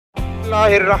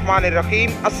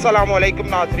बिस्मिल्लाहिर्रहमानिर्रहीम। अस्सलामुअलैकुम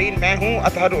नाज़रीन, मैं हूं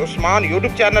अथर उस्मान।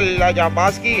 यूट्यूब चैनल लिल्ला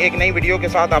की एक नई वीडियो के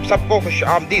साथ आप सबको खुश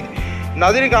आमदीद।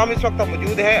 नाज़रीन, हम इस वक्त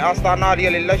मौजूद है आस्ताना आलिया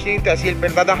लिल्ला शरीफ, तहसील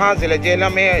पिंडदहा, ज़िला जेहला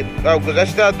में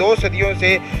गुज़श्ता 2 सदियों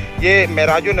से ये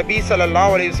मेराज नबी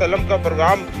सल्लल्लाहु अलैहि वसल्लम का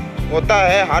प्रोग्राम होता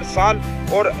है हर साल।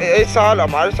 और इस साल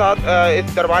हमारे साथ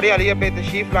इस दरबार आलिया पे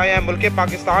तशरीफ़ लाए हैं मुल्क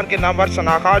पाकिस्तान के नामवर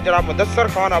सनाखार जनाब मुदस्सर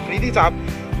खान अफरीदी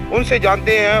साहब। उनसे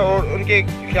जानते हैं और उनके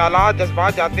ख्यालात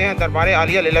जज्बात जानते हैं दरबार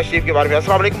आलिया लिल्ला शरीफ के बारे में।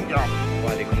 अस्सलाम वालेकुम जनाब।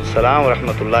 वालेकुम सलाम व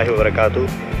रहमतुल्लाहि व बरकातुहू।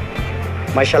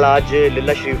 माशाल्लाह आज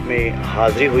लिल्ला शरीफ में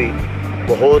हाज़िरी हुई,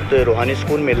 बहुत रूहानी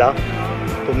सुकून मिला।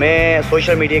 तो मैं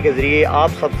सोशल मीडिया के ज़रिए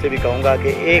आप सब से भी कहूँगा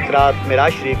कि एक रात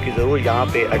मेराज शरीफ की ज़रूर यहाँ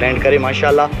पे अटेंड करें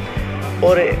माशाल्लाह।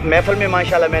 और महफ़िल में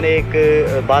माशाल्लाह मैंने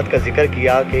एक बात का ज़िक्र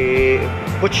किया कि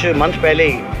कुछ मंथ पहले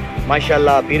ही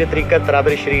माशाल्लाह पीर तरीक़त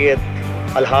तराबर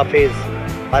शरीयत अल हाफिज़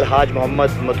अलहाज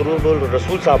मोहम्मद मतरूबुल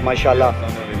रसूल साहब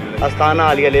माशाल्लाह अस्ताना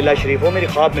आलिया लिल्ला शरीफ वो मेरी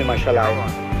ख्वाब में माशाल्लाह आए।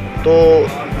 तो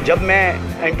जब मैं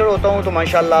एंटर होता हूँ तो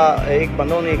माशाल्लाह एक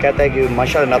बंदों ने कहता है कि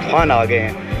माशाल्लाह नात ख़वान आ गए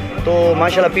हैं। तो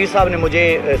माशाल्लाह पीर साहब ने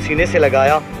मुझे सीने से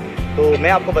लगाया, तो मैं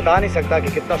आपको बता नहीं सकता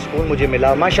कि कितना सुकून मुझे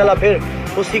मिला माशाल्लाह। फिर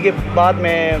उसी के बाद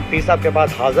मैं पीर साहब के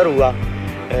पास हाज़िर हुआ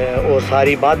और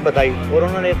सारी बात बताई, और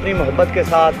उन्होंने इतनी मोहब्बत के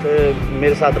साथ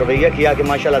मेरे साथ रवैया किया कि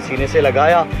माशाल्लाह सीने से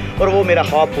लगाया और वो मेरा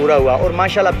ख्वाब पूरा हुआ। और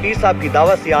माशाल्लाह पीर साहब की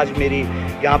दावत से आज मेरी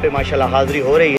यहाँ पे माशाल्लाह हाज़िरी हो रही है।